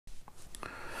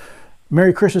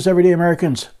Merry Christmas, everyday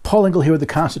Americans. Paul Engel here with the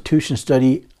Constitution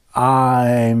Study.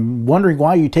 I'm wondering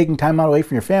why you're taking time out away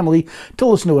from your family to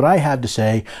listen to what I have to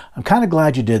say. I'm kind of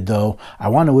glad you did, though. I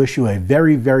want to wish you a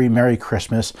very, very Merry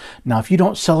Christmas. Now, if you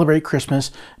don't celebrate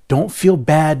Christmas, don't feel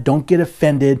bad. Don't get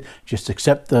offended. Just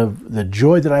accept the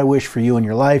joy that I wish for you in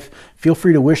your life. Feel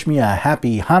free to wish me a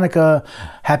Happy Hanukkah,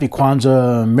 Happy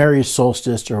Kwanzaa, Merry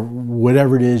Solstice, or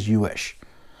whatever it is you wish.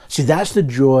 See, that's the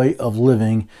joy of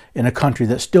living in a country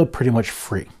that's still pretty much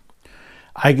free.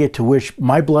 I get to wish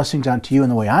my blessings onto you in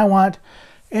the way I want,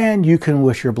 and you can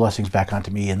wish your blessings back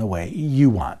onto me in the way you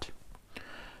want.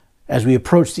 As we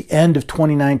approach the end of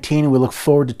 2019 and we look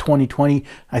forward to 2020,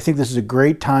 I think this is a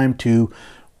great time to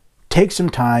take some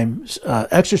time,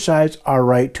 exercise our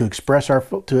right to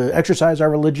exercise our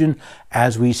religion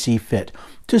as we see fit,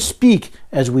 to speak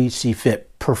as we see fit,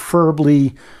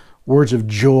 preferably words of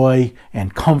joy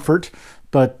and comfort.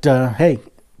 But hey,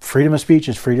 freedom of speech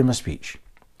is freedom of speech.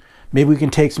 Maybe we can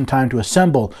take some time to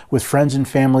assemble with friends and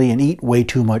family and eat way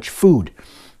too much food.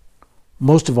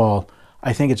 Most of all,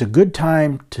 I think it's a good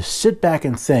time to sit back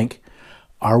and think,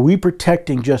 are we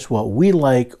protecting just what we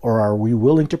like, or are we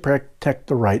willing to protect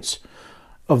the rights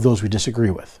of those we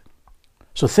disagree with?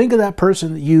 So think of that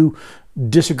person that you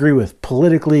disagree with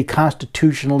politically,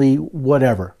 constitutionally,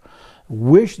 whatever.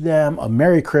 Wish them a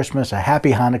Merry Christmas, a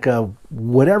Happy Hanukkah,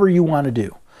 whatever you want to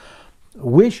do.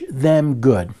 Wish them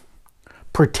good.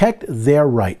 Protect their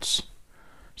rights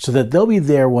so that they'll be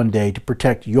there one day to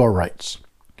protect your rights.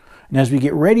 And as we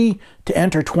get ready to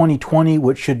enter 2020,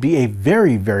 which should be a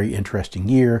very, very interesting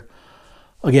year,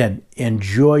 again,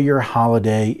 enjoy your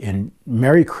holiday and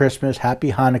Merry Christmas,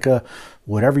 Happy Hanukkah,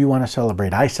 whatever you want to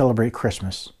celebrate. I celebrate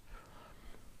Christmas.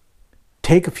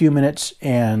 Take a few minutes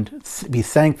and be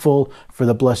thankful for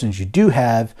the blessings you do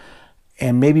have,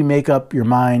 and maybe make up your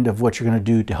mind of what you're going to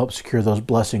do to help secure those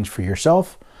blessings for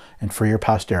yourself and for your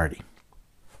posterity.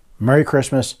 Merry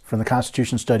Christmas from the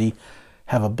Constitution Study.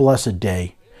 Have a blessed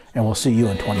day, and we'll see you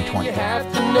in 2020. You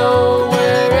have to know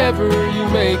wherever you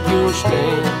make your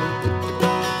stand.